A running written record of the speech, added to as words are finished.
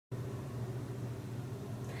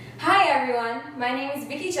everyone, my name is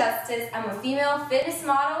Vicky Justice. I'm a female fitness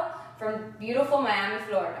model from beautiful Miami,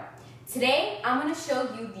 Florida. Today, I'm going to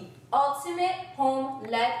show you the ultimate home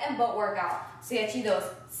leg and butt workout to get you those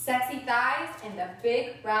sexy thighs and the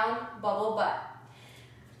big round bubble butt.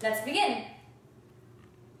 Let's begin.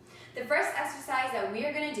 The first exercise that we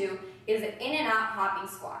are going to do is an in and out hopping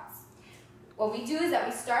squats. What we do is that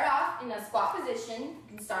we start off in a squat position.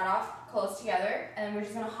 We start off close together, and then we're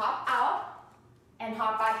just going to hop out and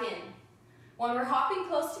hop back in. When we're hopping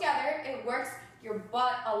close together, it works your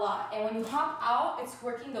butt a lot. And when you hop out, it's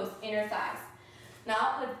working those inner thighs.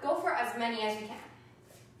 Now, let's go for as many as you can.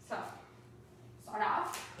 So, start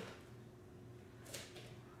off.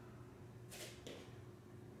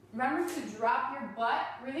 Remember to drop your butt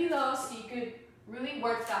really low so you could really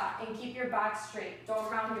work that and keep your back straight.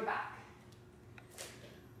 Don't round your back.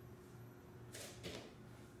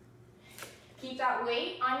 Keep that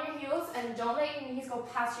weight on your heels and don't let your knees go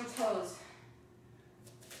past your toes.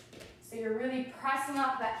 So you're really pressing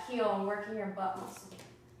up that heel and working your butt muscle.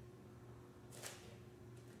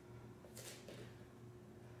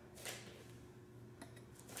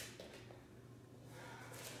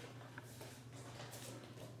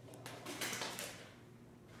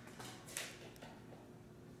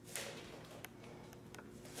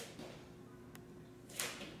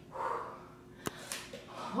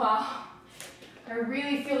 Wow. I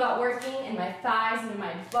really feel that working in my thighs and in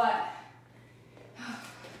my butt.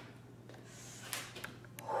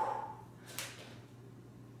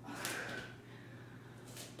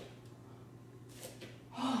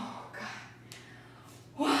 Oh, God.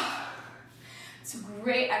 Wow. It's a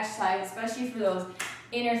great exercise, especially for those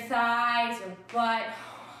inner thighs or butt.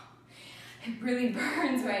 It really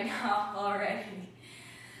burns right now already.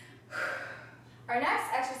 Our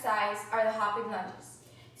next exercise are the hopping lunges.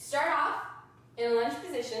 Start off in a lunge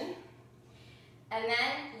position, and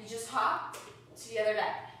then you just hop to the other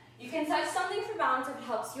leg. You can touch something for balance if it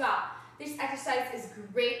helps you out. This exercise is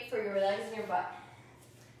great for your legs and your butt.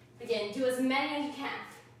 Again, do as many as you can.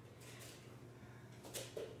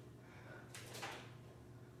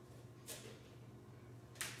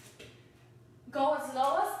 Go as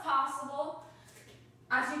low as possible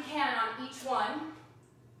as you can on each one.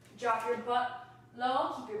 Drop your butt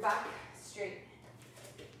low, keep your back straight.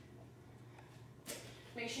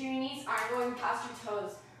 Make sure your knees aren't going past your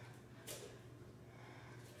toes.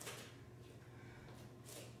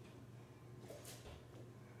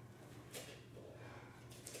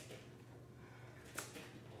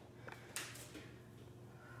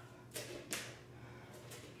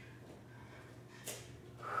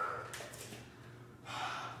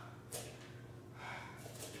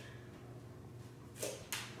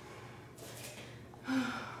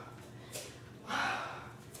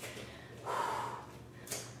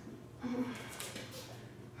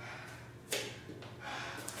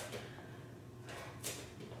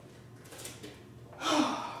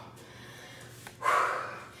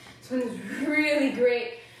 This one is really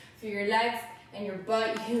great for your legs and your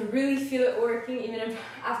butt. You can really feel it working even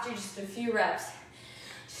after just a few reps.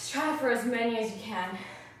 Just try for as many as you can.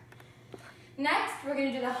 Next, we're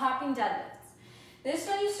going to do the hopping deadlifts. This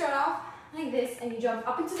one you start off like this and you jump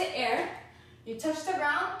up into the air. You touch the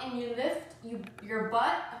ground and you lift your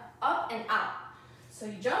butt up and out. So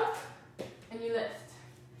you jump and you lift.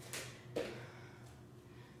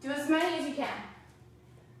 Do as many as you can.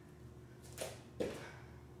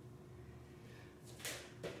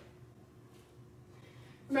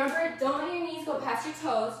 Remember, don't let your knees go past your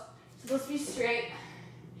toes. It's supposed to be straight.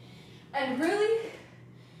 And really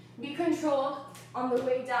be controlled on the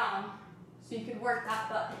way down so you can work that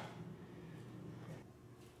butt.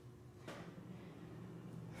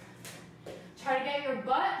 Try to get your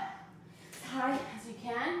butt as high as you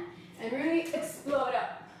can and really explode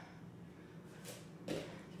up. Keep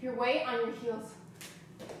your weight on your heels.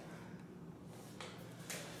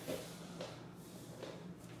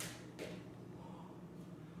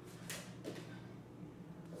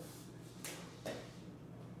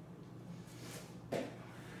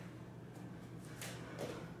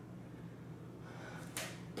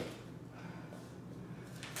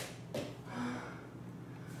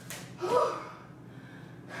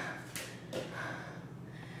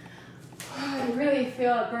 I really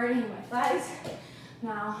feel it burning in my thighs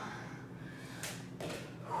now.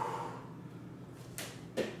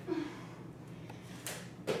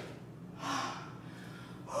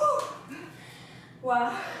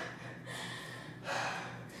 Wow.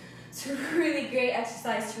 It's a really great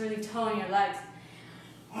exercise to really tone your legs.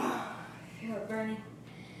 I feel it burning.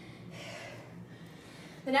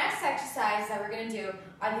 The next exercise that we're going to do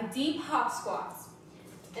are the deep hop squats.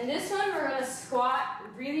 In this one, we're gonna squat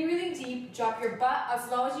really, really deep, drop your butt as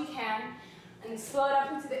low as you can, and explode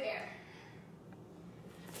up into the air.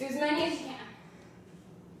 Do as many as you can.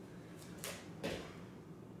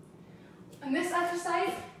 In this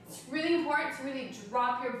exercise, it's really important to really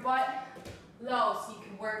drop your butt low so you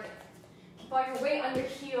can work it. Keep all your weight on your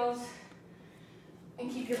heels and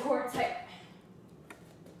keep your core tight.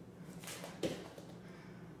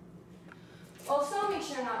 Also, make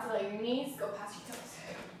sure not to let your knees go past your toes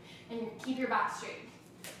and keep your back straight.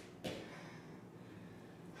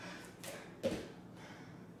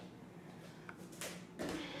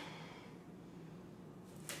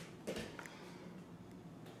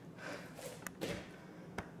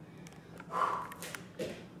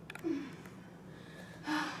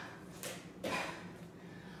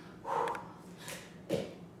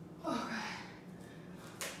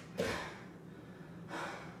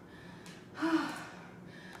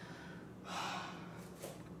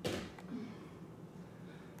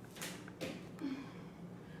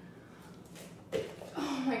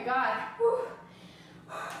 Oh my God. Whew.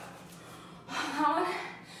 That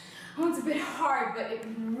one's a bit hard, but it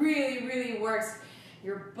really, really works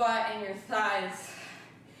your butt and your thighs.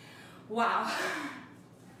 Wow.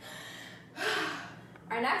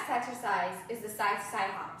 Our next exercise is the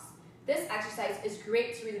side-to-side hops. This exercise is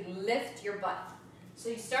great to really lift your butt. So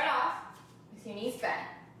you start off with your knees bent,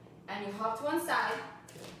 and you hop to one side,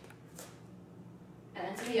 and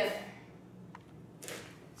then to the other.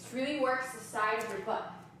 This really works the side of your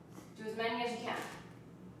butt. Do as many as you can.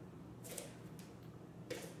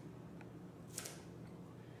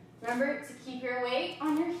 Remember to keep your weight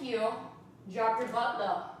on your heel, drop your butt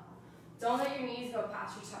low. Don't let your knees go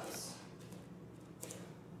past your toes.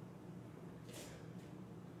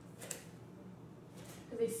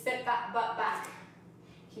 Because they sit that butt back.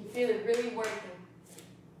 You can feel it really working.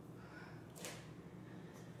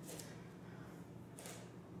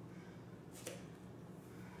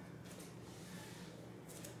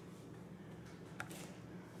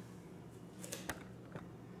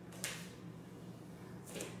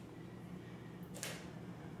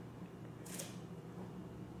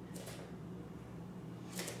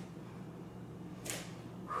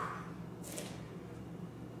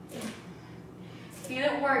 Feel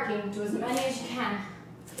it working. Do as many as you can.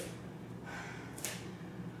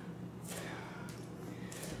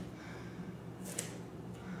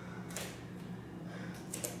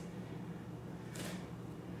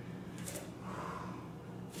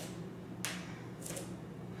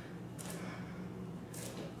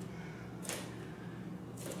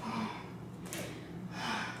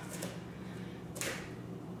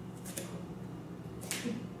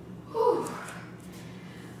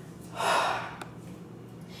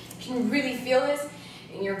 You can really feel this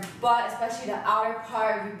in your butt, especially the outer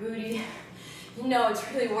part of your booty. You know it's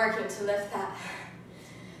really working to lift that.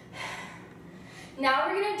 Now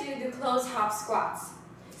we're gonna do the closed hop squats.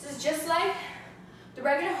 This is just like the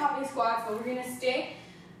regular hopping squats, but we're gonna stay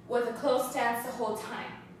with a closed stance the whole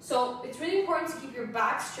time. So it's really important to keep your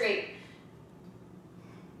back straight.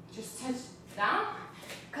 Just touch down,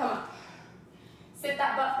 come up. Sit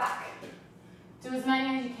that butt back. Do as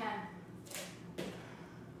many as you can.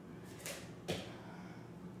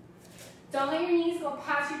 Don't let your knees go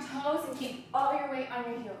past your toes and keep all your weight on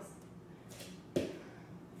your heels.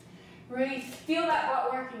 Really feel that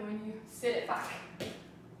butt working when you sit it back.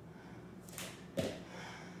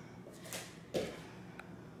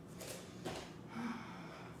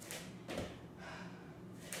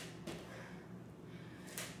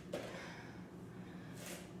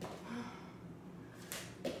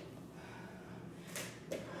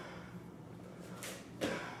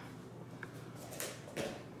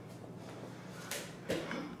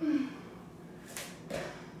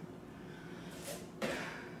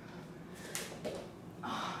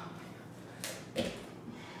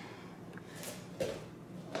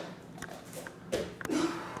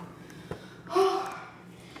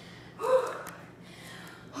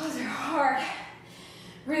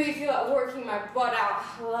 Really feel that working my butt out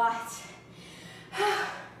a lot.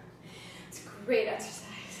 It's a great exercise.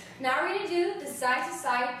 Now we're going to do the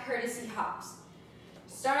side-to-side courtesy hops.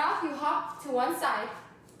 Start off, you hop to one side.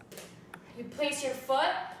 You place your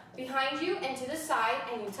foot behind you and to the side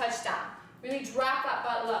and you touch down. Really drop that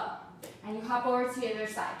butt low. And you hop over to the other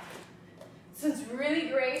side. So it's really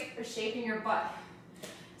great for shaping your butt,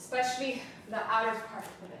 especially the outer part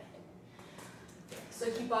of it. So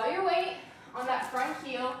keep all your weight on that front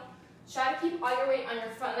heel. Try to keep all your weight on your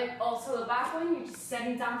front leg. Also the back one, you're just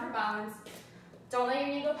setting down for balance. Don't let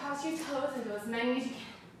your knee go past your toes and do as many as you can.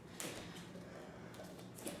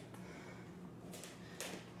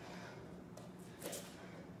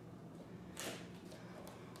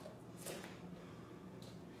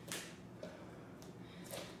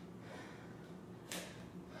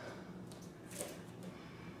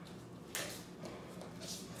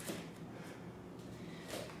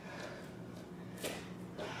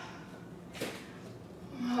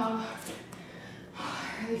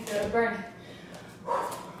 really feel it burn.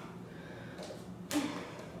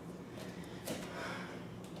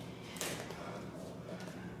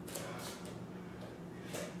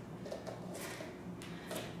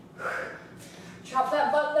 Drop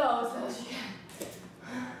that butt low as fast as you can.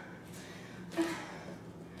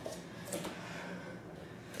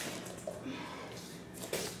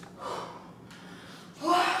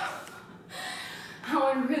 I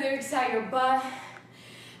want to really excite your butt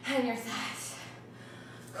and your thighs.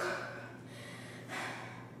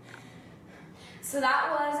 So that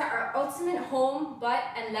was our ultimate home butt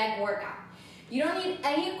and leg workout. You don't need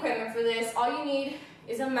any equipment for this. All you need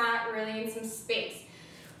is a mat, really, and some space.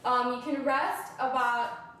 You can rest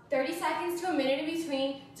about 30 seconds to a minute in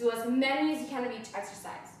between. Do as many as you can of each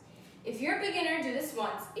exercise. If you're a beginner, do this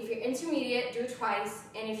once. If you're intermediate, do it twice.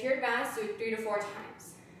 And if you're advanced, do it 3 to 4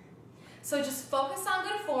 times. So just focus on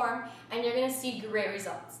good form, and you're gonna see great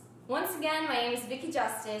results. Once again, my name is Vicky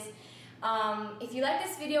Justice. If you like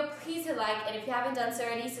this video, please hit like, and if you haven't done so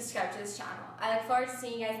already, subscribe to this channel. I look forward to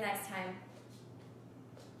seeing you guys next time.